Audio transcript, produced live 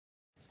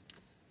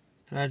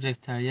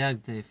Project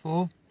Taryag Day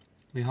 4.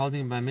 We're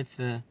holding by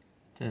Mitzvah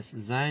Tes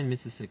Zayin,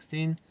 Mitzvah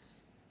 16.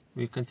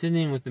 We're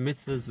continuing with the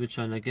mitzvahs which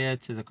are nagea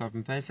to the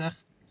Korban Pesach,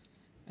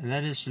 and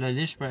that is Shelo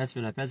Lishbar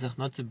Etzem Pesach,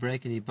 not to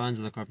break any bonds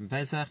of the Korban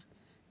Pesach.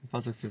 The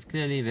Pasuk says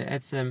clearly,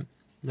 Ve'etzem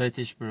Lo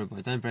Tishbaru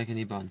Bo, don't break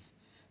any bonds.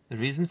 The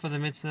reason for the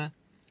mitzvah,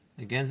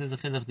 again says the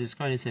Chinuch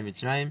Dizkor Nisei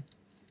Mitzrayim,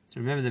 to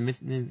remember the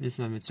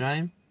mitzvah of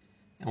Mitzrayim,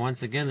 and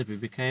once again that we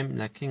became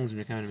like kings when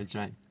we came out of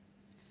Mitzrayim.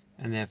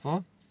 And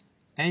therefore,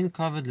 Ein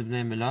Kavod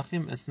L'Bnei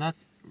Melachim, it's not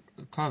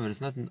covered, it's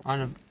not an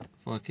honor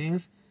for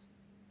kings,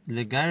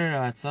 L'Garer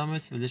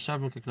Ha'atzamus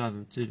V'Lishabim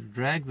Keklavim, to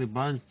drag the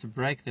bonds, to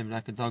break them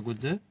like a dog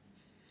would do.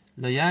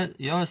 Lo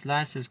Yos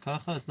La'asis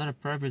Kacha, it's not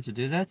appropriate to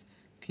do that.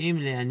 Kim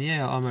Le'aniyeh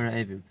Ha'omar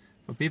Ha'evim,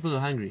 for people who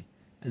are hungry,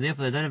 and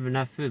therefore they don't have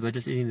enough food by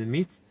just eating the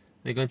meat,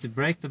 they're going to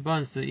break the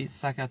bonds to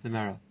suck out the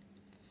marrow.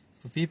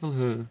 For people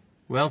who are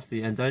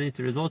wealthy and don't need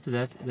to resort to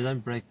that, they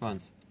don't break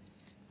bonds.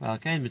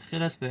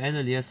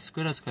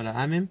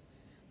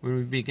 When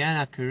we began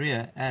our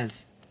career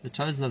as the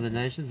chosen of the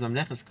nations, every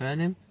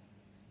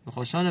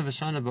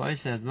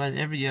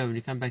year when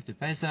we come back to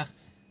Pesach,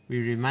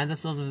 we remind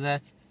ourselves of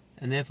that,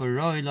 and therefore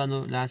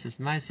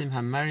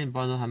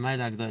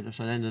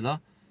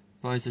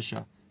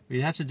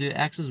we have to do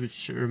actions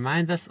which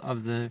remind us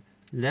of the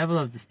level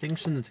of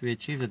distinction that we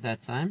achieved at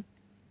that time.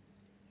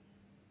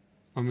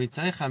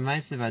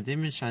 Because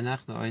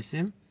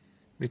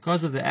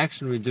of the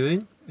action we're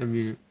doing, and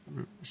we're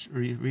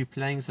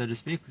replaying, so to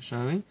speak,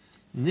 showing,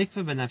 that's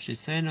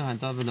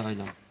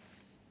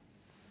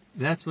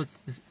what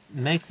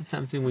makes it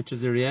something which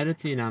is a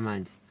reality in our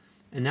minds.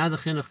 And now the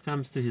Chinuch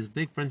comes to his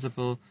big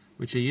principle,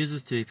 which he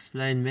uses to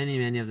explain many,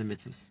 many of the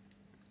mitzvahs.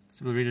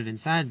 So we'll read it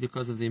inside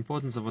because of the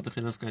importance of what the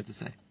Chinuch is going to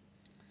say.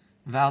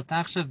 V'al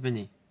tachshav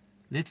b'ni,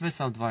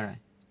 litves al dvarai,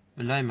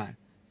 v'loimar,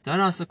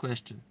 don't ask a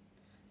question.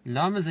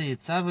 Why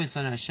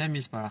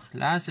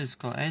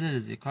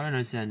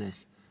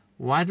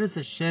does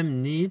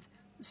Hashem need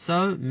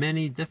so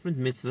many different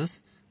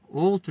mitzvahs,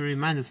 all to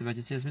remind us about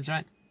Yetzias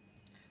Mitzrayim?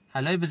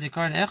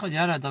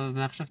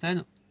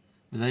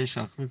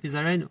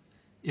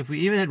 If we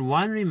even had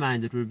one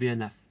reminder, it would be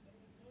enough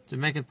to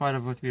make it part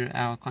of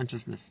our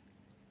consciousness.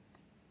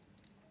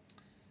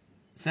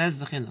 Says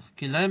the Chinuch,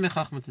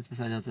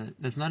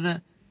 that's not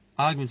an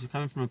argument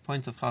coming from a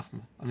point of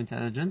chachma, of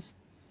intelligence.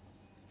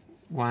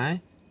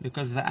 Why?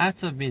 Because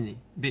v'ato bini,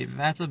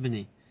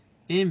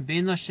 im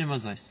bino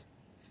shimozos.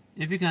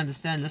 If you can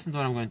understand, listen to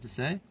what I'm going to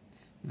say.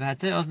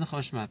 V'hatei oznecho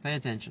shma, pay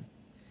attention.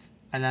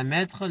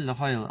 Alamedcho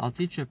lehoil, I'll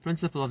teach you a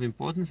principle of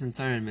importance in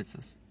Torah and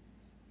mitzvahs.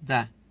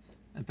 Da,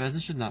 a person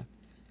should know.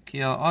 Ki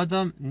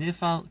ha'adam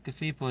nifal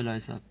kefi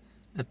po'loisav.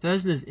 A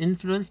person is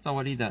influenced by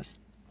what he does.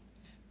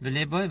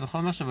 V'leboi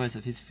v'chol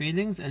machshavosav, his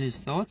feelings and his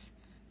thoughts,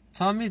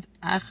 tamid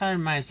achar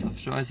ma'asav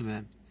she'osav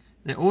b'hem.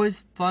 They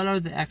always follow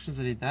the actions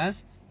that he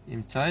does,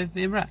 im tov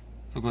v'im ra,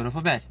 for good or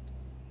for bad.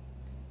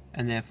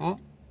 And therefore,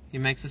 he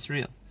makes us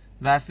real.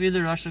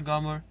 V'afilu Rasha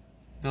Gomor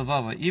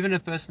bilvava, even a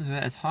person who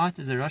at heart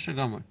is a Rasha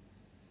Gomor.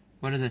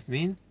 What does that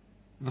mean?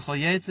 V'chol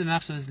yetze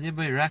machshavos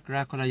liboi rak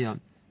kol hayom.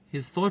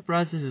 His thought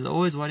process is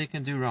always what he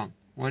can do wrong,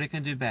 what he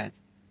can do bad.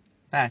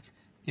 But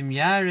im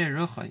yare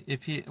ruchoi,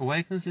 if he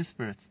awakens his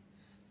spirit,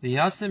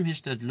 v'yasem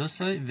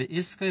hishtadlusoi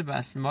v'iskoi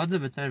ba'asmada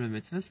b'torah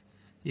b'mitzvahs,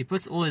 he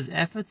puts all his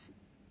effort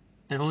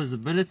and all his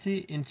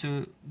ability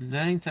into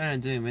learning Torah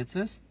and doing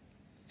mitzvahs.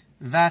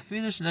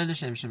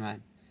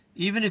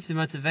 Even if the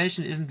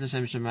motivation isn't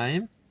l'shem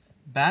shemayim,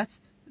 but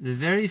the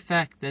very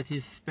fact that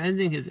he's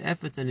spending his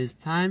effort and his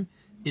time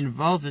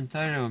involved in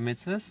Torah or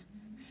mitzvahs,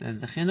 says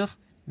the Chinuch,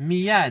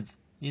 miyad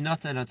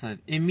yinoteh latov,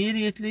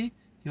 immediately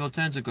he will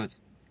turn to good.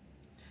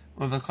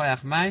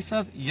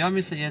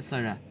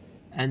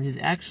 And his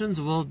actions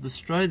will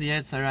destroy the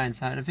Yetzer Hara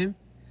inside of him.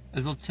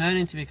 It will turn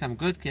him to become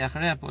good.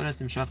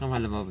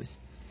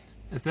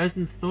 A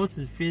person's thoughts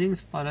and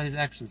feelings follow his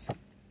actions.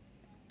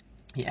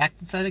 He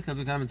acted tzaddik, he'll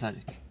become a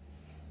tzaddik.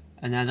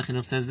 And now the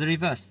Chinuch says the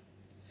reverse.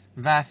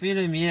 You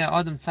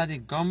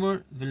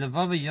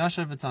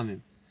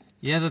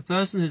have a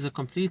person who's a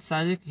complete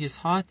tzaddik, his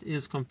heart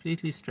is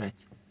completely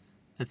straight.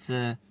 It's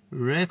a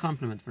rare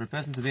compliment for a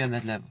person to be on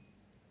that level.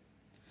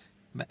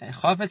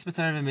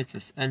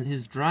 And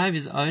his drive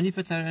is only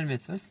for Torah and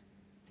mitzvahs.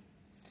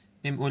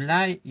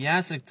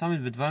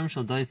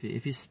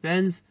 If he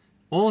spends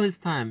all his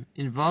time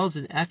involved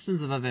in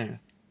actions of Avera,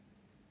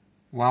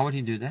 why would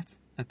he do that?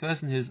 A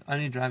person whose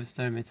only drive is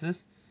Torah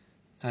mitzvahs,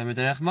 he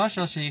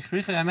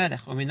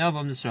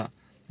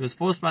was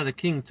forced by the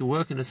king to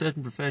work in a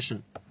certain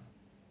profession,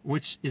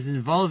 which is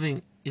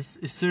involving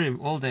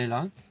Isurim all day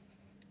long.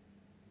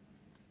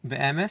 If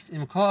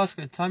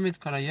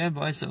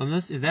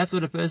that's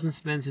what a person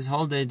spends his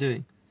whole day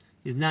doing,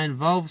 he's now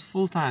involved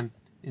full time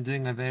in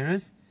doing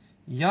Averas,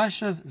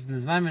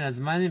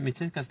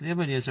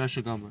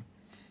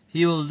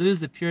 he will lose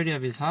the purity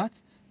of his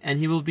heart, and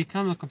he will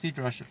become a complete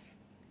Rasha.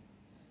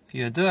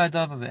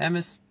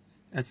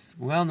 It's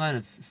well known,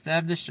 it's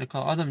established, a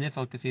person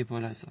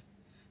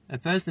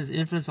is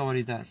influenced by what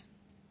he does.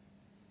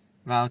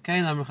 That's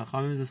why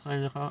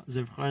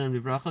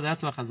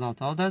Chazal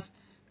told us,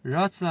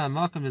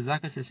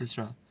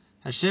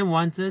 Hashem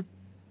wanted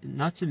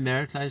not to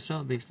merit Klal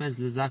Yisrael, but explains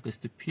Lizakus,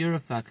 to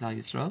purify Klal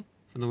Yisrael,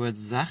 from the word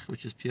Zach,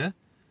 which is pure,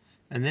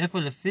 and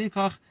therefore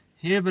Lefikach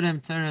Hir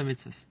B'Lehem Torah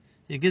mitzvahs.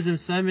 He gives them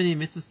so many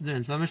mitzvahs to do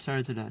and so much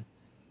Torah to learn.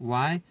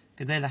 Why?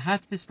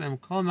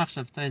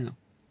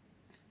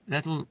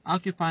 That will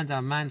occupy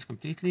our minds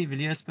completely.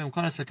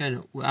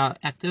 Our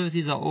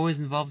activities are always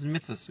involved in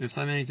mitzvahs. We have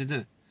so many to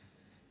do.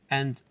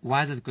 And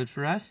why is it good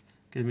for us?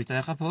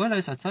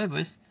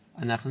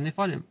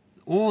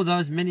 All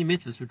those many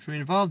mitzvahs which we're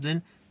involved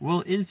in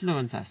will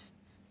influence us.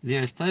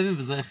 They'll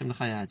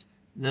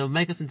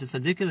make us into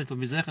tzaddikim, it will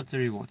be zeichet to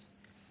reward.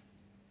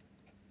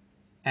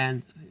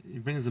 And he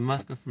brings the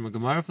marker from a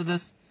Gemara for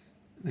this.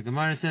 The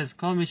Gemara says,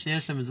 Kol mi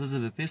sheyesh le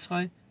mezuzah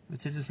b'pischoi,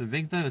 v'tzitzis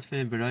b'bigdoi,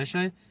 v'tfilin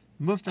b'roishoi,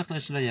 muftach le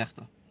shelo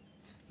yechto.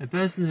 A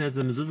person who has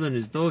a mezuzah on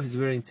his door, he's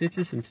wearing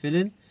tzitzis and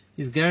tefillin,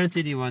 he's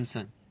guaranteed he won't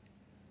sin.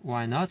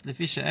 Why not?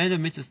 Lefi she'elo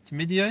mitzvahs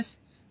tmidios,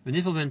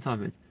 v'nifel ben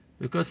tamid.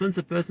 Because since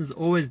a person is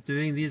always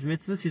doing these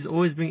mitzvahs, he's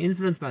always being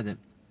influenced by them.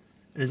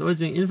 And he's always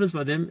being influenced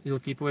by them, he'll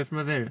keep away from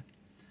Avera.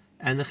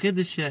 And the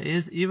chiddush here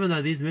is, even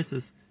though these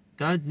mitzvahs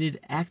don't need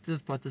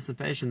active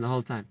participation the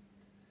whole time,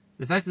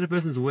 the fact that a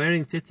person is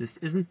wearing tzitzis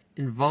isn't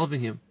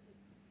involving him.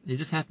 He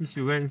just happens to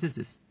be wearing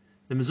tzitzis.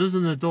 The mezuzah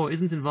on the door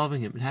isn't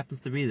involving him. It happens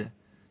to be there.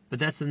 But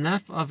that's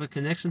enough of a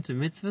connection to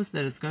mitzvahs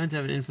that it's going to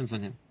have an influence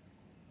on him.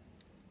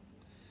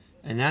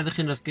 And now the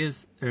chinuch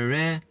gives a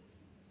rare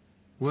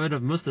word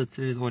of mussar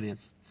to his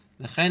audience.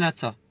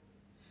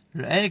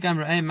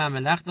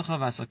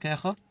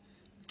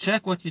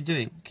 Check what you're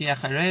doing.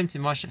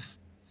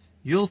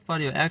 You'll follow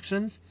your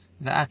actions.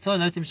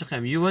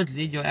 You won't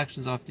lead your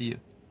actions after you.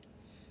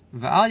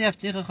 Don't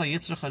let your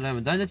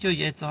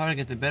Yetzer Hara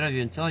get the better of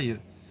you and tell you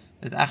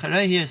that at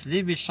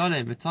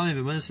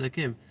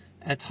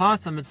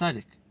heart I'm a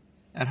tzaddik,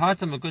 at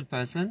heart I'm a good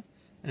person,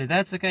 and if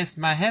that's the case,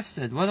 my hef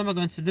said, what am I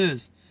going to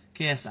lose?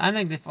 If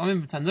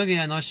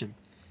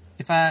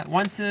I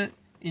want to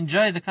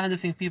enjoy the kind of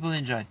thing people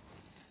enjoy,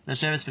 to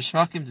sit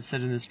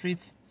in the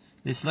streets,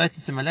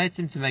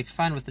 to make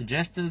fun with the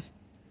jesters,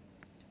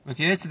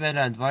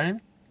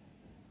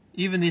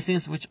 even these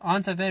things which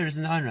aren't averas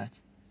in their own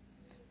right.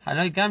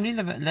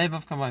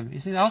 You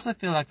see, I also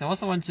feel like I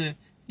also want to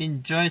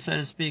enjoy, so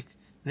to speak,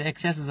 the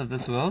excesses of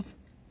this world,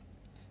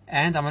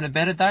 and I'm on a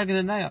better darga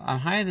than they are. I'm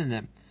higher than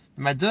them.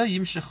 Why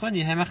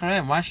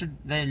should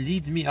they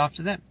lead me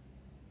after them?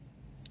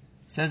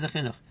 Says the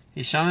chinuch,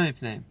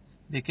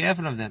 be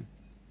careful of them.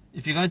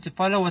 If you're going to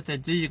follow what they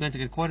do, you're going to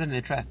get caught in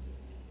their trap.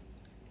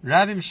 Many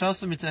have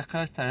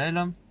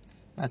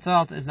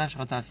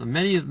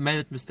made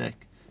that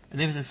mistake, and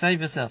they have to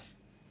save yourself.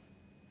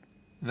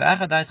 And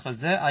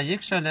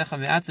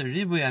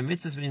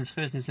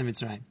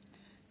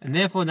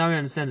therefore, now we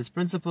understand this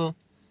principle.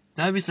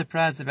 Don't be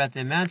surprised about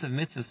the amount of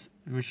mitzvahs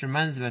which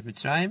reminds us about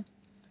Mitzrayim.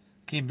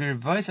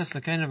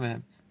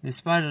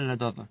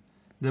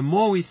 The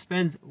more we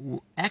spend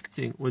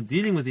acting or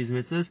dealing with these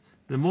mitzvahs,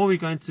 the more we're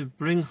going to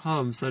bring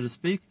home, so to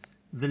speak,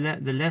 the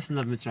lesson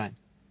of Mitzrayim.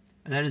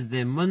 And that is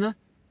the emunah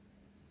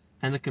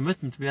and the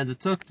commitment we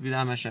undertook to be the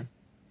Am Hashem.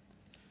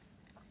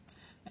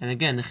 And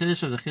again, the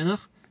chiddush of the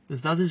chinuch,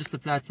 this doesn't just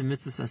apply to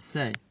mitzvahs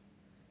aseh,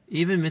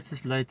 even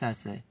mitzvahs lo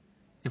taseh.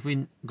 If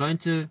we're going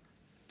to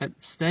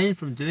abstain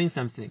from doing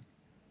something,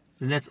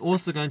 then that's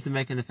also going to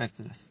make an effect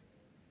on us.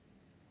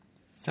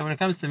 So when it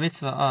comes to the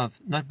mitzvah of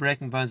not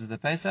breaking bones at the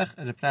Pesach,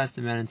 it applies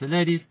to men and to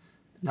ladies,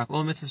 like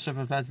all mitzvahs should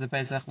apply to the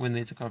Pesach when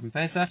they eat a korban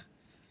Pesach,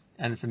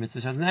 and it's a mitzvah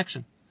which has an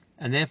action.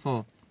 And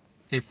therefore,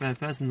 if a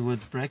person would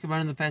break a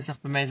bone in the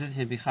Pesach b'mezid,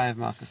 he'd be chayav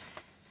malchus.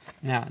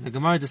 Now, the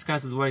Gemara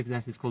discusses what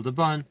exactly is called a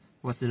bone,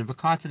 what's the din of a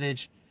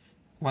cartilage,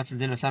 what's the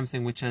din of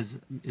something which is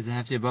it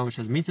have to be a bone which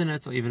has meat in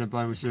it, or even a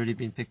bone which has already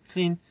been picked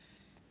clean.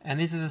 And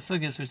these are the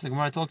sugyas which the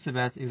Gemara talks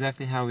about,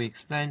 exactly how we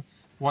explain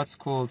what's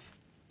called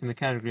in the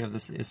category of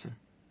this issur.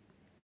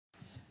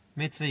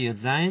 Mitzvah Yud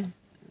Zayin,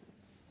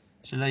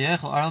 Shelo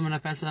Yochel Oral Min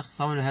HaPesach,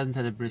 someone who hasn't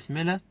had a bris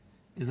milah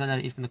is not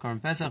allowed to eat from the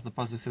korban Pesach. The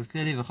pasuk says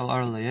clearly, V'chol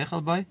Oral Lo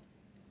Yochel Boi.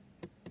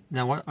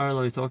 Now, what oral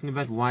are we talking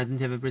about? Why didn't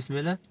he have a bris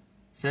milah?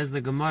 Says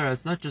the Gemara,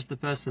 it's not just the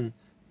person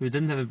who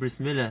didn't have a bris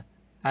milah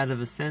out of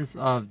a sense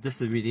of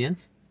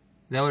disobedience.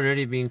 That would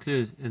already be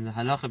included in the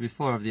halacha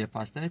before of the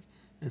apostate.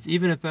 It's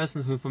even a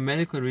person who, for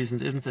medical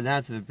reasons, isn't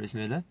allowed to have a bris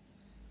milah.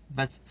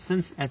 But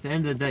since at the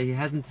end of the day he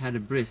hasn't had a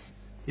bris,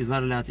 he's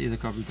not allowed to eat the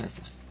korban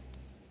Pesach.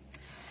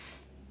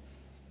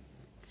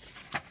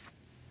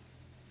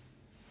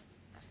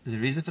 The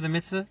reason for the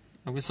mitzvah,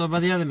 like we saw by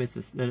the other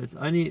mitzvahs, that it's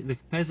only the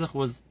Pesach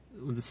was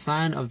the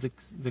sign of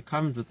the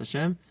covenant with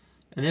Hashem,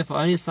 and therefore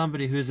only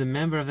somebody who is a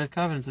member of that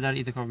covenant is allowed to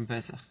eat the korban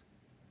Pesach.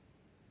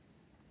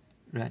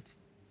 Right.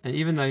 And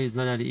even though he's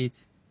not allowed to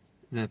eat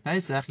the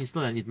Pesach, he's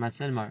still allowed to eat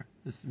matzah and mar.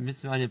 This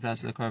mitzvah only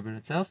applies to the korban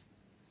itself.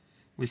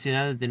 We see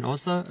another din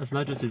also, it's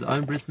not just his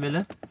own bris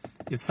milah.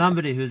 If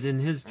somebody who's in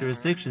his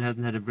jurisdiction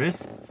hasn't had a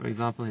bris, for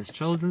example his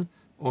children,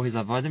 or his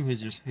avodim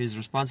who's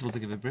responsible to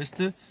give a bris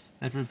to,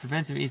 that would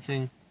prevent him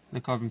eating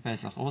the korban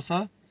Pesach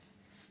also.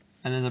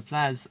 and it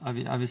applies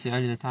obviously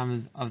only in the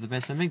time of the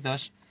Beis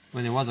Hamikdash,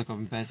 when there was a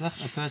Korban Pesach.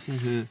 A person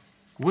who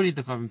would eat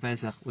the Korban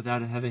Pesach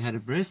without having had a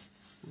bris,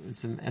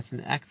 it's an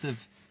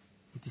active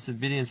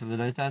disobedience of the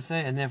Lo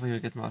Taseh, and therefore he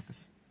would get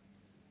Malchus.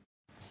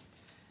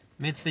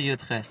 Mitzvah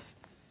Yud Ches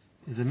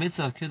is a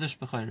mitzvah of Kiddush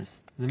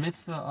B'choros, the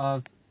mitzvah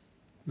of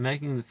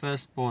making the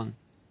firstborn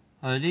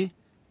holy.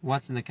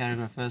 What's in the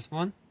category of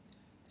firstborn?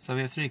 So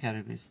we have three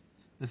categories.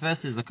 The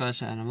first is the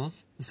kosher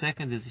animals, the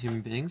second is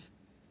human beings,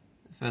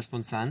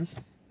 firstborn sons,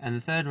 and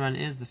the third one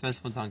is the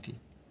firstborn donkey.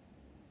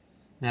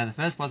 Now the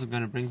first part we're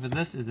going to bring for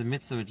this is the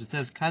mitzvah which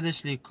says,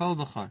 Kadesh li kol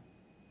b'chor.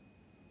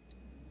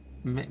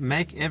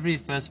 Make every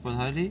firstborn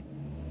holy.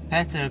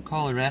 Pater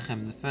kol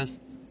rechem, the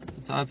first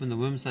to open the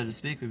womb, so to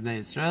speak, with Bnei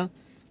Yisrael.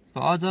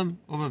 Ba'adam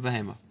uba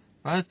behema,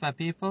 both by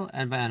people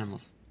and by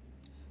animals.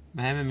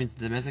 Behema means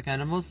the domestic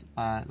animals,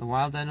 by the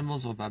wild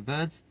animals or by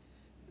birds.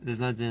 There's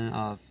no din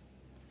of,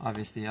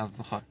 obviously, of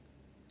b'chor.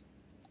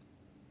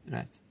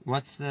 Right.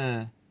 What's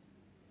the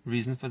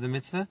reason for the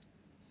mitzvah?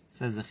 It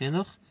says the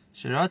chinuch,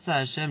 Sheratza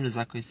Hashem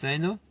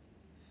lezakoseinu,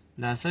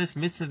 la'asos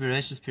mitzvah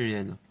b'reishis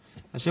piriyenu.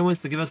 Hashem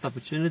wants to give us the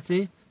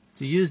opportunity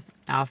to use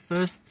our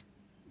first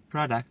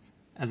product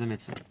as a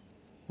mitzvah.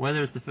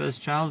 Whether it's the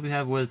first child we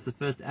have, whether it's the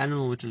first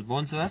animal which is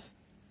born to us.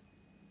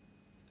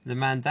 The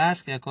man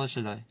das ki hakol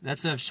shaloi.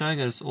 That's way of showing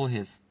that it's all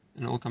his,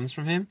 and it all comes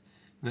from him.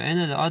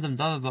 Ve'enu le'adam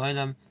davar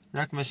ba'olam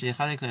rak ma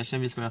sheyichalek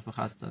le'Hashem yisbarach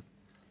b'chasdav.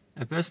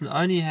 A person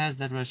only has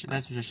that which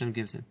Hashem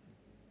gives him.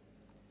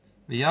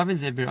 V'yavin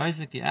ze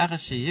bir'oisa ki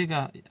achas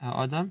sheyiga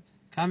ha'adam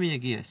kami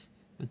yagiyas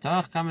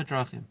v'tarach kami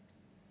trachim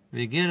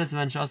v'yigir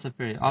man shasa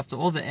peri. After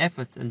all the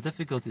effort and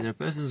difficulty that a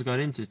person has got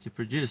into to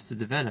produce, to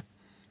develop,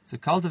 to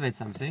cultivate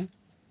something,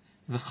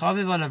 and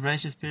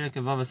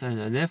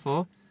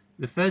therefore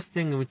the first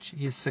thing which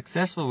he's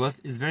successful with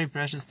is very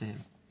precious to him.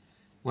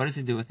 What does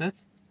he do with it?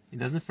 He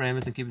doesn't frame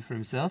it and keep it for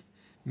himself.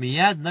 He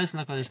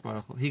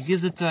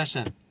gives it to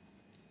Hashem.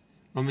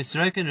 He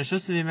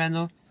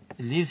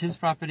leaves his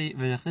property.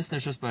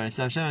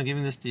 So Hashem, I'm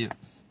giving this to you.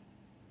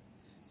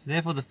 So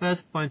therefore the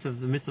first point of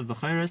the mitzvah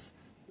b'choros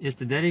is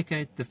to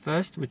dedicate the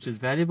first which is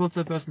valuable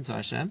to a person to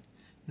Hashem.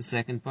 The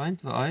second point,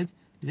 to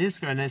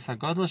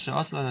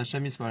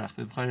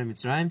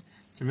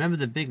remember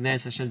the big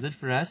nes Hashem did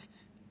for us,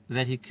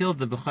 that He killed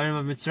the B'chorim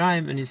of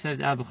Mitzrayim and He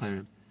saved our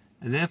B'chorim.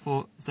 And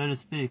therefore, so to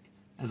speak,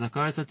 as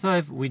Hakaras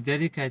HaTov, we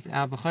dedicate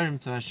our B'chorim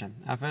to Hashem,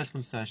 our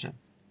firstborns to Hashem.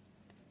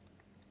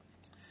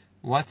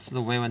 What's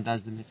the way one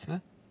does the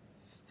mitzvah?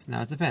 So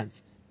now it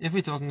depends. If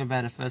we're talking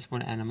about a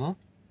firstborn animal,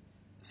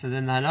 so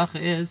then the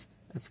halacha is,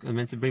 it's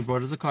meant to be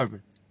brought as a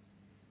korban.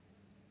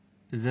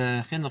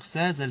 The chinuch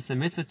says that it's a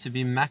mitzvah to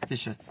be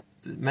makdishet,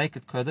 to make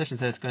it kodesh and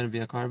say it's going to be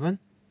a korban.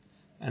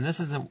 And this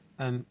is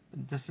a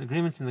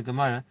disagreement in the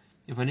Gemara,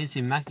 if one needs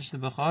to be makdish the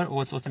b'chor,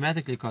 or it's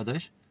automatically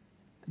kodesh,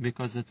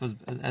 because it was,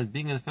 as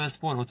being the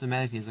firstborn,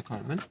 automatically is a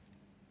korban.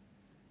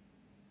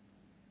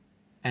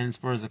 And it's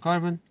brought as a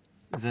korban.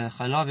 The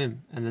chalavim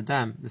and the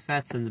dam, the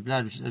fats and the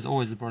blood, which is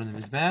always brought in the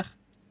mizbech,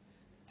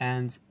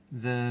 and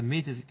the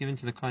meat is given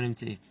to the kohanim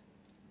to eat.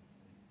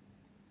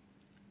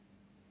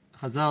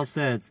 Chazal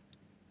said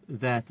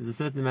that there's a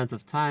certain amount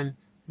of time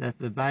that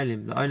the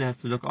bailim, the owner, has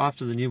to look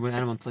after the newborn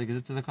animal until he gives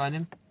it to the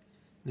kohanim.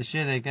 The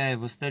share they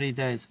gave was 30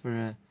 days for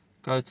a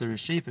goat or a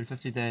sheep and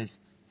 50 days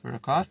for a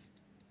calf.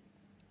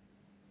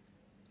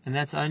 And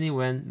that's only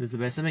when there's a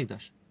Beis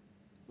Hamikdash.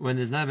 When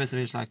there's no Beis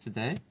Hamikdash like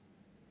today,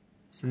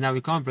 so now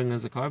we can't bring it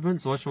as a korban,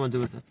 so what should one do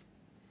with it?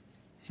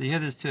 So here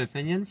there's two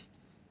opinions.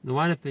 The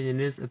one opinion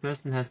is a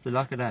person has to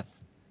lock it up,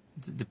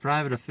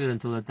 deprive it of food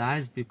until it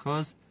dies,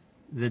 because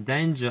the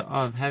danger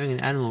of having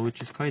an animal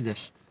which is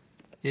kodesh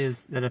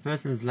is that a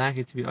person is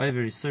likely to be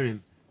over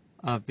isurim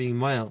of being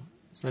moil,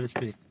 so to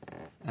speak,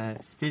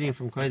 stealing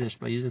from kodesh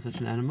by using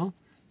such an animal,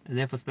 and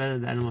therefore it's better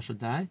that the animal should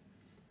die.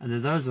 And there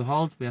are those who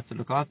hold we have to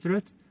look after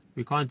it,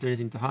 we can't do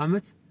anything to harm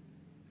it,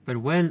 but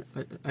when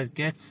it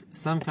gets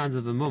some kind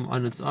of a mum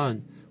on its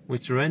own,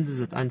 which renders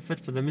it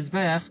unfit for the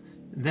mizbeach,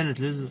 then it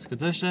loses its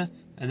kedusha,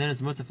 and then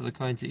it's mutter for the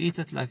kohen to eat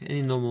it like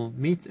any normal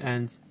meat,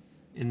 and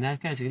in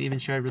that case you can even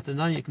share it with the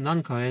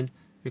non-kohen,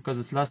 because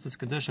it's lost its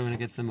kedusha when it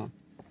gets a mum.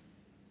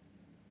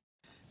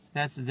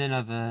 That's the din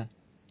of a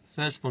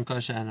firstborn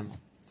kosher animal.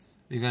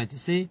 We're going to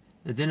see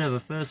the din of a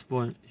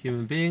firstborn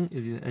human being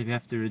is you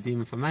have to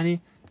redeem it for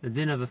money. The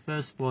din of a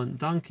firstborn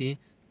donkey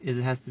is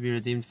it has to be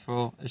redeemed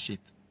for a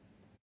sheep.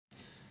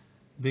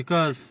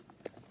 Because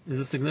there's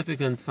a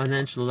significant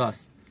financial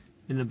loss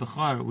in a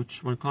bechar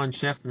which one can't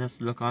shecht and has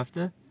to look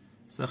after,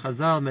 so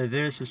Chazal made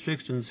various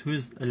restrictions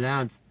who's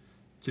allowed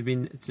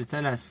to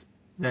tell us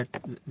that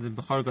the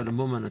bechar got a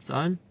mum on its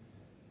own,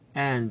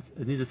 and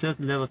it needs a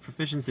certain level of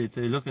proficiency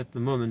to look at the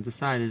mum and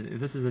decide if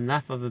this is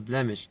enough of a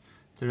blemish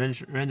to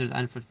render it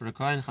unfit for a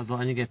kohen. Chazal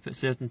only gave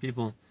certain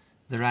people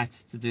the right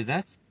to do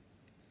that.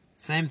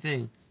 Same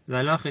thing, the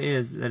halacha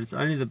is that it's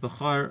only the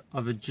bechar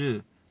of a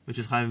Jew which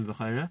is chayav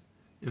bechara.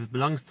 If it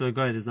belongs to a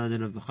guy, there's no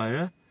din of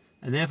bechara,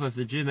 and therefore if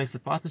the Jew makes a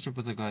partnership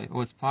with a guy,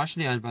 or it's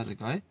partially owned by the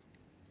guy,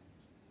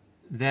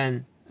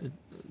 then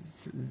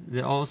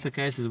there are also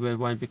cases where it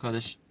won't be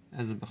kodesh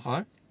as a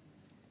bechar.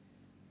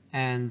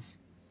 and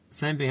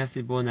same thing has to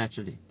be born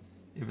naturally.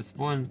 If it's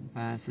born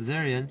by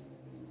cesarean,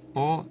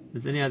 or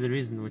there's any other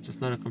reason which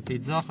is not a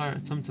complete zachar, a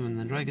tumtum and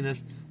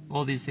androgynous,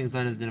 all these things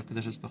don't have the din of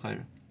kedushas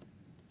b'chayra.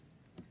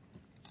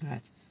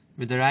 Right.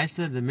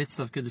 Midaraisa, the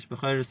mitzvah of kiddush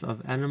b'chayros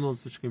of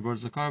animals which can be brought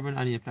as a carbon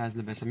only applies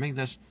in the Beis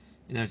Hamikdash,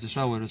 in order to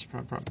show where it was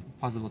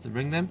possible to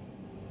bring them.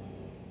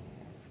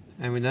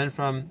 And we learn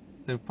from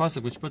the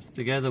pasuk which puts it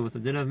together with the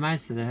din of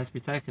ma'aser that has to be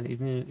taken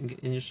even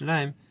in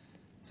Yerushalayim,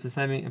 so the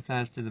same thing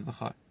applies to the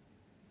b'char.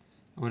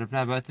 It would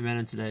apply both to men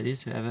and to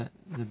ladies, whoever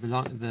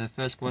the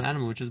firstborn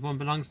animal which is born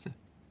belongs to.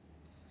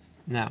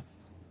 Now,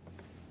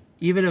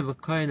 even a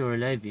Kohen or a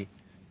Levi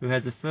who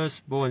has a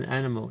firstborn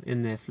animal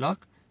in their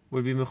flock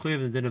would be mechuyev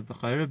in the din of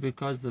b'chayra,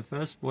 because the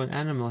firstborn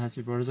animal has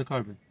to be brought as a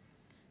carbon.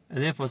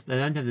 And therefore they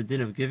don't have the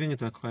din of giving it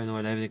to a Kohen or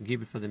a Levi, they can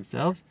keep it for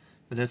themselves,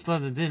 but they still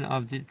have the din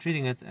of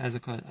treating it as a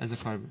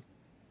carbon.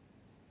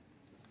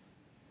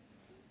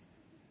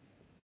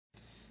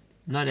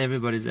 Not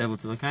everybody is able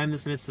to makayim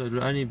this mitzvah. It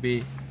will only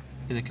be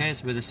in the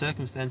case where the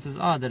circumstances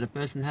are that a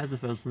person has a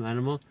firstborn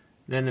animal,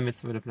 then the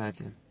mitzvah would apply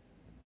to him.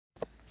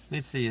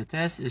 Mitzvah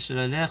yotes is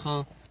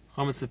shalolechol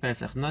chometz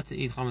Pesach, not to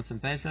eat chometz in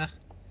Pesach.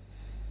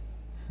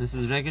 This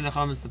is regular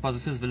chometz. The pasuk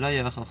says v'lo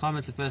yachal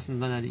chometz. A person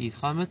doesn't know how to eat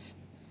chometz,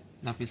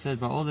 like we said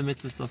by all the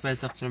mitzvahs of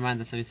Pesach to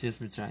remind us of Yetzias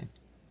Mitzrayim.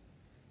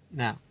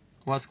 Now,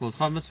 what's called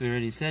chometz? We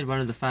already said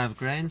one of the 5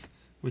 grains,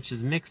 which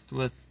is mixed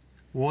with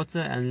water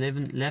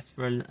and left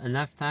for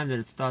enough time that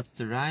it starts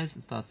to rise,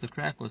 it starts to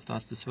crack, or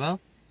starts to swell.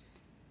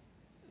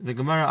 The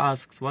Gemara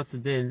asks, what's the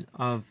din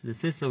of the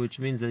sisa, which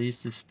means they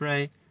used to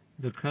spray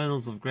the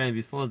kernels of grain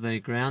before they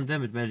ground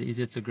them, it made it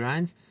easier to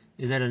grind.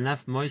 Is that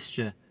enough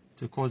moisture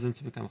to cause them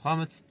to become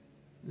chometz?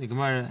 The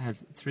Gemara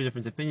has 3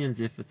 different opinions.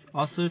 If it's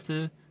also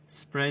to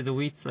spray the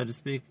wheat, so to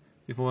speak,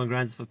 before one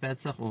grinds it for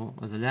Pesach, or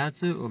was allowed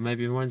to, or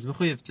maybe one's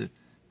mechuyev to,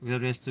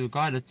 because it has to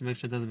guard it to make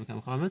sure it doesn't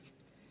become chometz.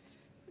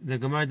 The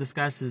Gemara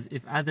discusses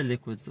if other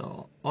liquids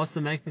are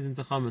also make things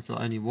into chometz,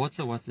 or only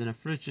water, what's in a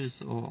fruit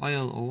juice, or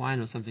oil, or wine,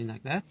 or something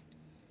like that.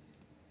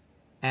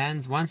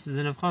 And once it's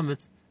in a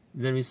chometz,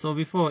 then we saw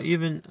before,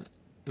 even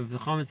if the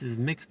chometz is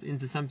mixed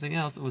into something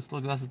else, it will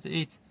still be also to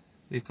eat,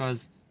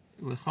 because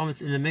with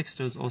chometz in the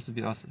mixture will also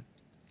be also.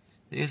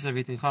 The issue of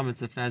eating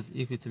chometz applies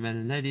equally to men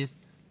and ladies,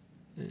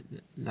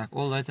 like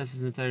all lotus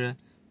in the Torah.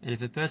 And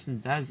if a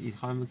person does eat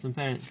chometz on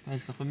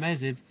Pesach or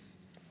Mezid,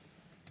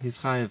 he's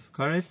chayav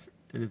kores,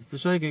 and if it's a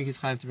shogeg, he's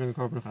chayav to bring a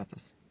korban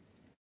chatos.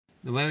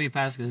 The way we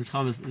pass his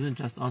chometz isn't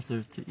just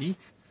also to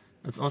eat,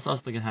 it's also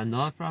to get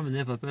hana from, and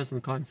therefore a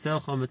person can't sell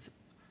chometz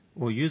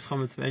or use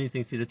chometz for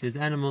anything, feed it to his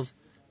animals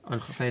on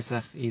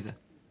Pesach either.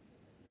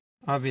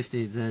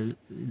 Obviously, the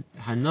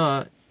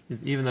hana,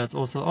 even though it's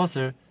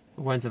also it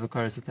won't have a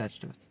chorus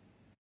attached to it.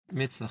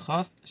 Mitzvah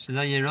chaf,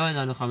 shelo yiroi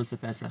lanu chometz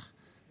Pesach.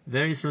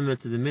 Very similar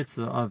to the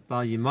mitzvah of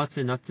Bal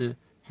Yimotze, not to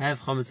have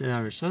chometz in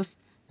our rishos.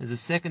 There's a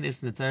second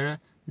is in the Torah,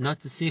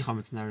 not to see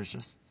chometz in our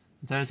rishos.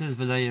 The Torah says,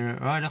 v'lo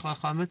yiroi lecha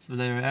chometz,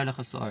 v'lo yiroi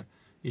lecha so'or.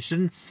 You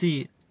shouldn't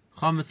see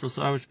chometz or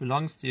so'or which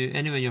belongs to you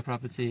anywhere in your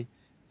property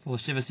for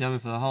Shivas Yomim,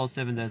 for the whole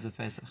 7 days of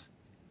Pesach.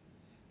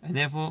 And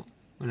therefore,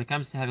 when it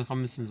comes to having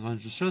chometz in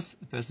one's rishos,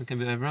 a person can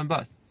be over on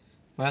both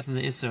on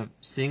the issur of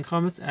seeing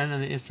chometz and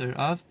on the issur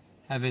of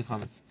having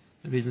chometz.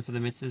 The reason for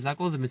the mitzvah is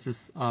like all the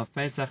mitzvahs of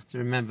Pesach, to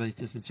remember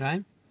Yetzias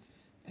Mitzrayim,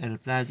 and it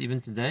applies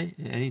even today,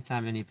 in any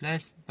time, any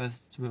place, both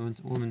to women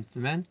and to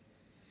men.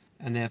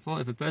 And therefore,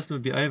 if a person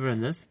would be over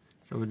on this,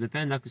 so it would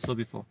depend, like we saw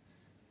before.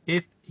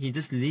 If he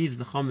just leaves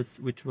the chometz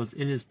which was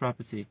in his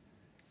property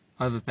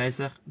over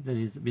Pesach, then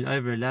he's been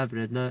over allowed, but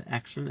had no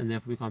action, and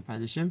therefore we can't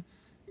punish him.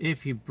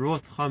 If he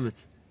brought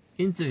chometz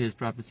into his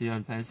property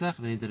on Pesach,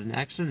 then he did an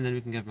action, and then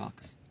we can give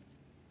marks.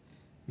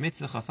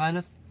 Mitzvah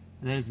chafalef,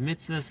 and that is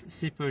mitzvahs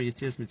sipur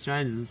Yetzias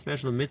Mitzrayim. There's a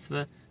special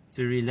mitzvah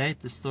to relate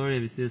the story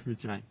of Yetzias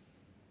Mitzrayim.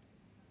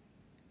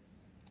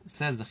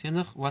 Says the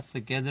chinuch, what's the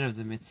gather of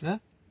the mitzvah?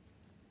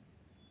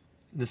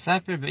 The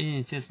Sefer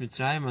Be'inyan Yetzias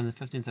Mitzrayim on the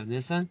 15th of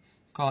Nisan,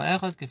 kol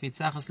echad kefi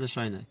tzachas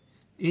l'shoynoi.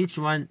 Each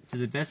one to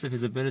the best of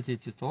his ability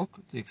to talk,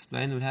 to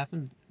explain what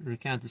happened,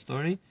 recount the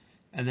story,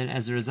 and then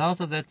as a result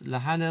of that,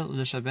 lahalel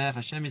u'leshabeach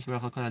Hashem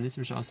yisbarach al kol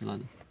hanisim she'asa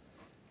lanu.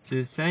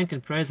 To thank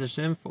and praise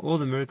Hashem for all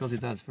the miracles He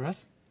does for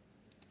us.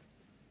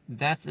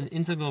 That's an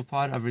integral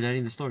part of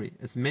relating the story.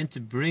 It's meant to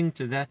bring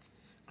to that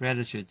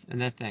gratitude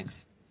and that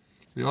thanks.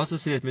 We also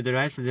see that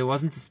Midaraisa, there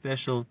wasn't a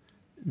special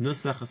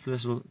nusach, a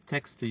special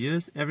text to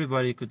use.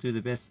 Everybody could do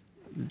the best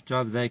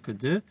job they could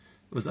do. It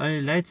was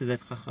only later that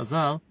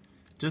Chazal,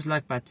 just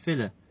like by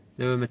Tefillah,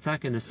 they were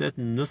metaken a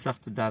certain nusach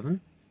to daven.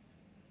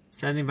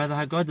 Standing by the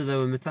Haggadah, they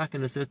were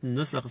metaken a certain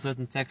nusach, a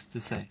certain text to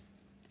say.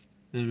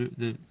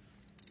 The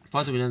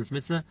pasuk we learn this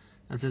mitzvah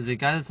and says,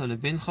 "V'gadat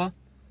lebincha,"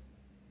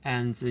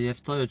 and you have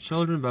to tell your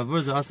children,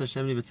 "Bavur za'asa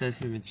Hashem li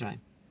b'tzesim Mitzrayim."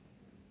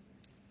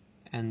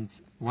 And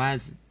why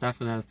is it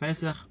dafka out of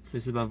Pesach? So you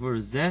say Bavur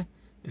zeh.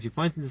 If you're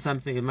pointing to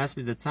something, it must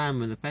be the time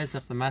when the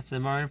Pesach, the matzah,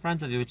 and Maror in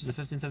front of you, which is the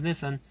 15th of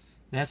Nisan.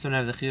 That's when I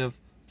have the chiyuv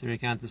to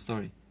recount the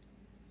story.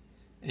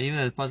 And even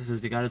though the pasuk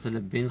says "V'gadat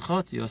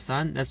lebincha," to your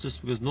son, that's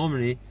just because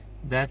normally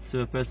that's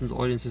who a person's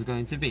audience is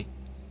going to be.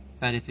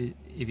 But if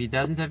he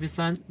doesn't have his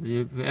son,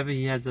 whoever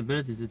he has the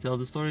ability to tell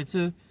the story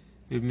to,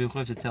 he would be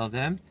mechuyev to tell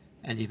them.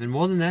 And even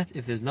more than that,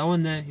 if there's no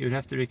one there, he would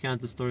have to recount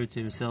the story to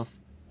himself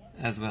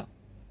as well.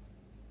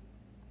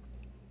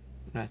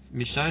 Right.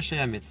 Mishar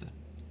Shaya Mitzvah.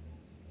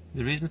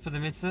 The reason for the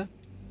mitzvah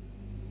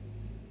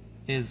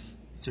is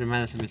to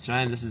remind us of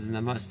Mitzrayim. This is in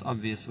the most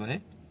obvious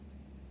way.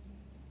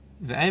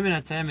 We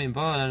have so many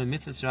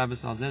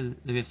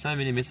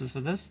mitzvahs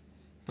for this,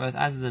 both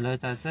as the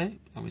note I say,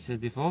 and we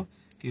said before,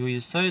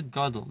 Yesod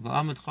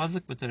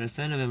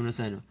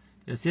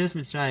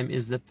Mitzrayim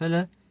is the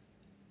pillar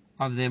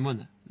of the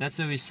emunah. That's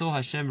where we saw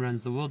Hashem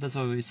runs the world. That's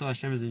why we saw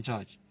Hashem is in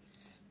charge.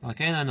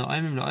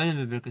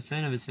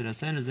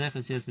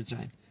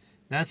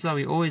 That's why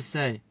we always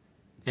say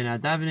in our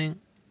davening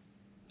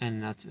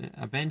and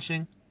our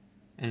benching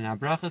and in our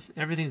brachas,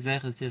 everything's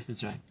Zeich L'Tzias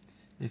Mitzrayim.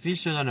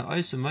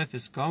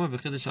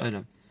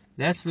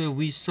 That's where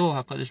we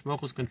saw HaKadosh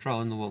Baruch Hu's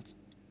control in the world.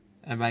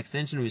 And by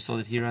extension, we saw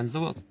that He runs the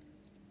world.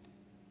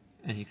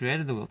 And He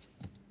created the world.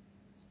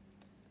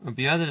 And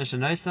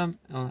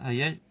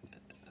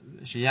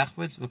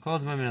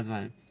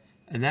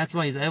that's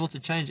why He's able to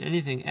change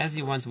anything as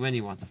He wants, when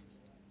He wants.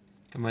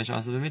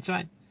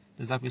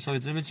 Just like we saw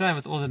with Mitzrayim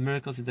with all the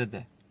miracles He did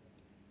there.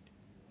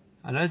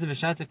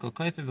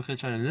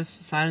 This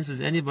silences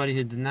anybody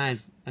who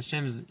denies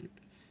Hashem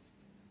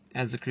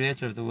as the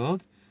creator of the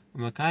world.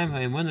 And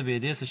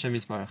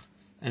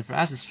for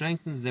us it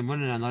strengthens the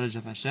emunah and our knowledge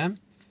of Hashem.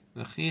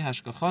 And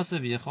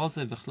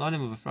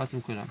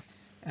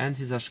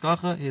His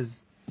hashkacha,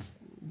 His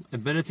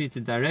ability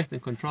to direct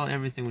and control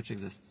everything which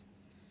exists.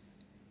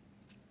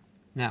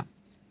 Now,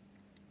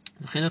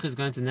 the chinuch is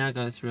going to now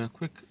go through a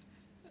quick,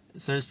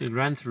 so to speak,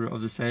 run through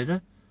of the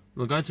Seder.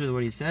 We'll go through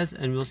what he says,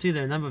 and we'll see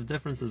there are a number of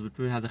differences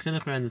between how the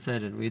chinuch ran the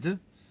Seder and we do.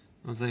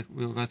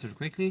 We'll go through it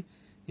quickly.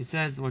 He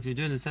says what we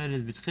do in the Seder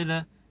is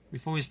b'tchila.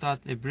 Before we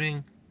start, they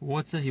bring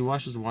water. He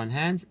washes one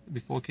hand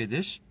before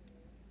Kiddush,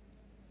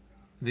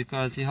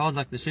 because he holds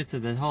like the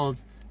shitza that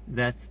holds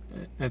that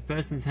a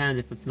person's hand,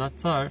 if it's not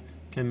tar,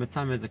 can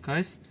matame the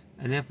kos,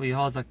 and therefore he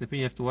holds like the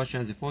opinion you have to wash your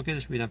hands before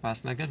Kiddush. We don't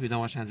pass nagat, we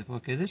don't wash hands before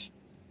Kiddush.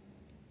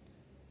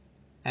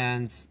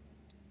 And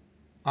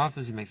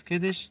after he makes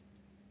Kiddush,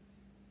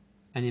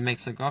 and he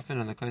makes a gofen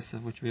on the kos,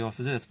 which we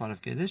also do, that's part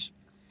of Kiddush.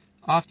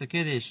 After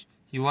Kiddush,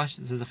 he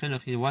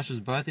washes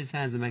both his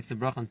hands and makes a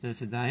bracha on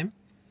Teres Yadayim,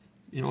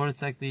 in order to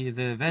take the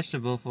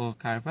vegetable for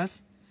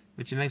karpas,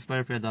 which he makes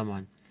bar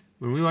priyadam.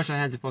 When we wash our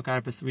hands before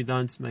karpas, we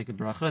don't make a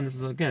bracha, and this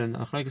is again an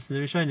achrokas in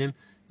the Rishonim.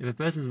 If a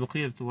person is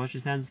mechuyev to wash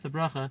his hands with the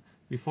bracha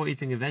before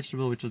eating a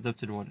vegetable which was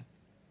dipped in water,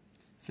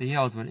 so he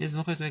holds one is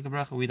mechuyev to make a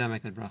bracha, we don't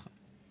make a bracha.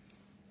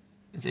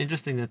 It's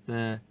interesting that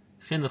the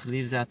chinuch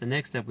leaves out the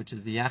next step, which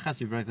is the yachas.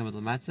 We break the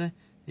middle matzah.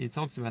 He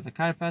talks about the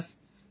karpas,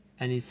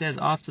 and he says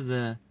after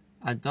the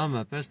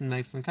adama, a person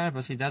makes some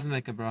karpas, he doesn't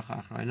make a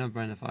bracha achrayna,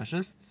 burn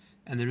nefashos.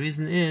 And the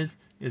reason is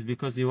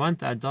because you want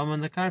the adama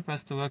and the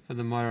karpas to work for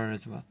the maror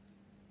as well.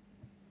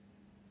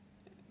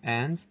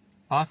 And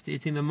after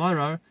eating the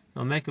maror,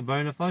 he'll make a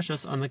burn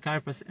nefashos on the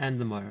karpas and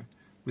the maror.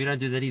 We don't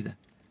do that either.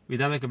 We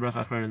don't make a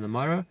bracha achrayna in the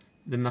maror.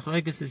 The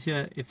machlokes is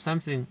here, if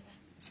something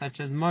such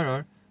as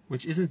maror,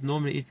 which isn't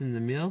normally eaten in the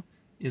meal,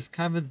 is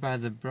covered by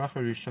the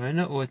bracha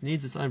rishona, or it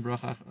needs its own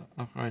bracha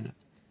achrona.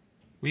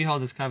 We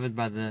hold it's covered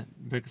by the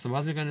Birkas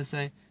Hamazon, we're going to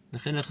say. The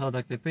chinuch held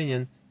like the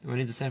opinion that we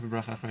need a separate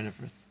bracha achrona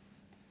for it.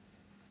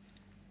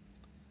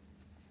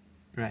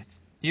 Right.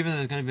 Even though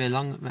there's going to be a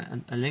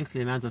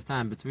lengthy amount of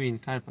time between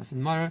karpas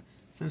and maror,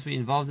 since we're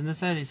involved in the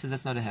sale, he says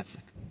that's not a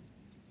hefsek.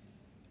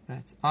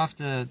 Right.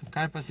 After the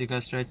karpas, he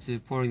goes straight to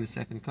pouring the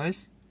second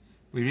kos.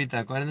 We read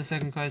that God in the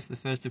second kos, the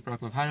first two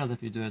prakim of Harel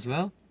that we do as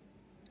well.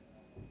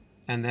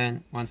 And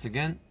then, once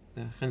again,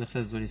 the chinuch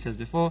says what he says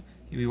before.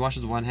 He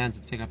washes one hand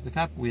to pick up the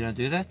cup. We don't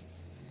do that.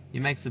 He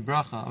makes the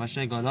bracha of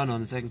Asher Golano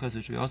on the second kos,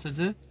 which we also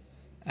do,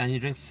 and he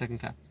drinks the second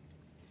cup.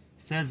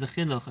 Says the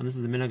chinuch, and this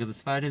is the minhag of the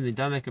Sfardim, we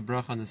don't make a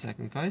bracha on the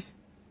second kos,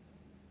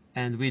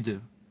 and we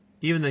do.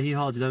 Even though he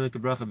holds you don't make a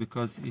bracha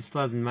because he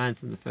still has in mind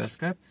from the first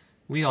cup,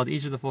 we hold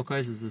each of the four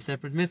kos as a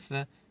separate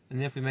mitzvah, and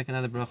therefore we make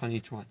another bracha on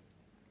each one.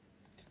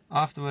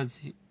 Afterwards,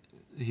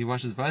 he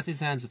washes both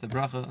his hands with the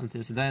bracha on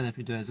Teres Yadayim that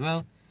we do as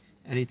well,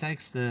 and he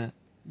takes the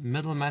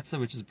middle matzah,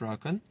 which is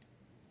broken,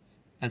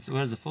 as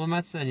well as the full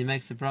matzah, and he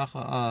makes the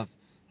bracha of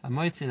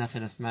hamoitzi and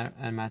achilas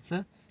and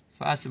matzah.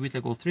 For us, we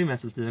take all three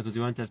matzahs together because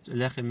we want to have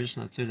lechem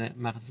mishnah, two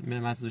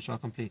matzahs which are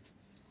complete.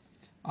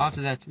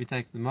 After that, we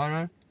take the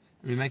maror,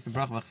 we make the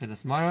bracha of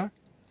achilas maror,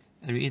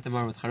 and we eat the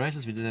maror with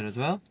charesis. We do that as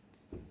well.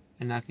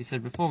 And like we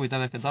said before, we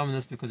don't make adama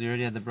this because we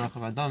already had the bracha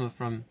of adama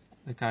from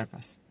the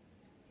karpas.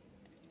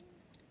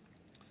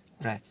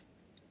 Right.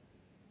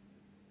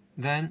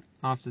 Then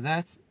after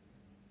that,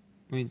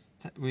 we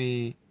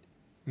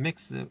make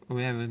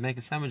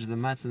a sandwich of the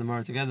matzah and the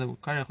maror together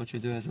with karech, which we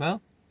do as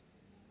well.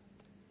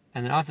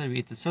 And then after that we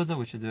eat the soda,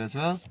 which we do as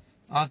well.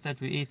 After that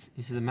we eat,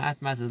 he says, the ma'at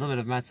matzah, a little bit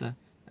of matzah,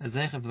 a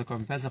zeicha for the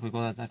korban pesach, we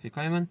call that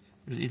afikoyman,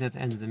 which we eat at the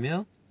end of the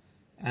meal.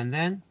 And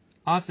then,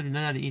 after we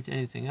know how to eat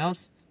anything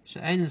else,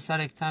 she'ein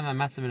nisarek tama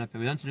matzah min hapeh,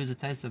 we don't lose the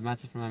taste of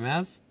matzah from our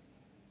mouths.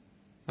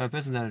 by a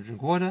person that would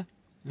drink water,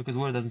 because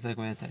water doesn't take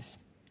away the taste.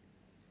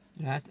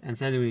 Right? And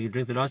so we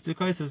drink the last two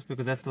kosses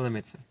because that's still a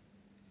mitzvah.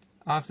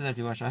 After that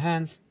we wash our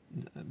hands,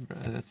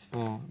 that's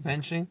for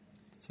benching,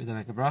 so we don't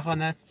make a bracha on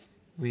that.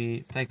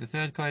 We take the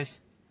third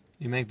kos,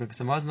 we make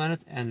Birkas Hamazon on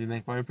it, and we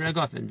make Borei Pri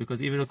Hagafen,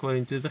 because even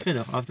according to the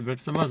Chinuch, after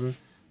Birkas Hamazon,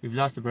 we've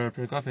lost the Borei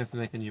Pri Hagafen, we have to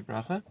make a new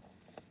bracha.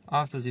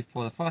 Afterwards we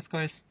pour the fourth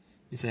kos,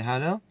 we say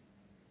Hallel,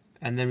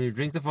 and then we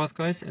drink the fourth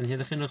kos, and here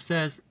the Chinuch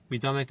says we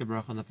don't make a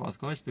bracha on the fourth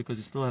kos because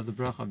you still have the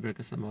bracha of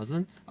Birkas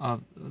Hamazon,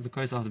 of the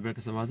kos after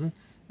Birkas Hamazon,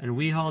 and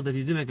we hold that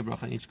you do make a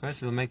bracha on each kos,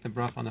 so we'll make the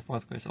bracha on the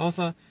fourth kos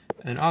also,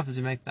 and afterwards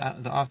we make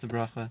the after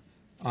bracha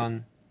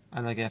on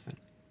Gefen.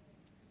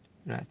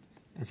 Right.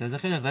 And says the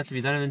Chinuch, that's if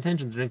you don't have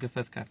intention to drink a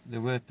fifth cup.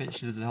 There were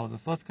shidduchs that hold a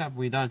fourth cup,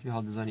 we don't, we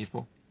hold there's only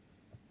 4.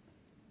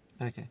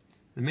 Okay.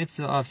 The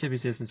mitzvah of Sipur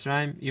Yetzias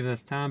Mitzrayim, even though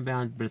it's time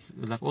bound, but it's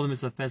like all the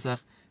mitzvah of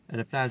Pesach, it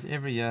applies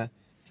every year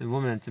to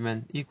women and to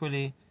men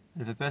equally.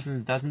 And if a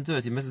person doesn't do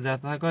it, he misses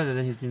out the Haggadah,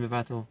 then he's been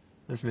mevatel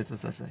this mitzvah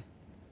saseh.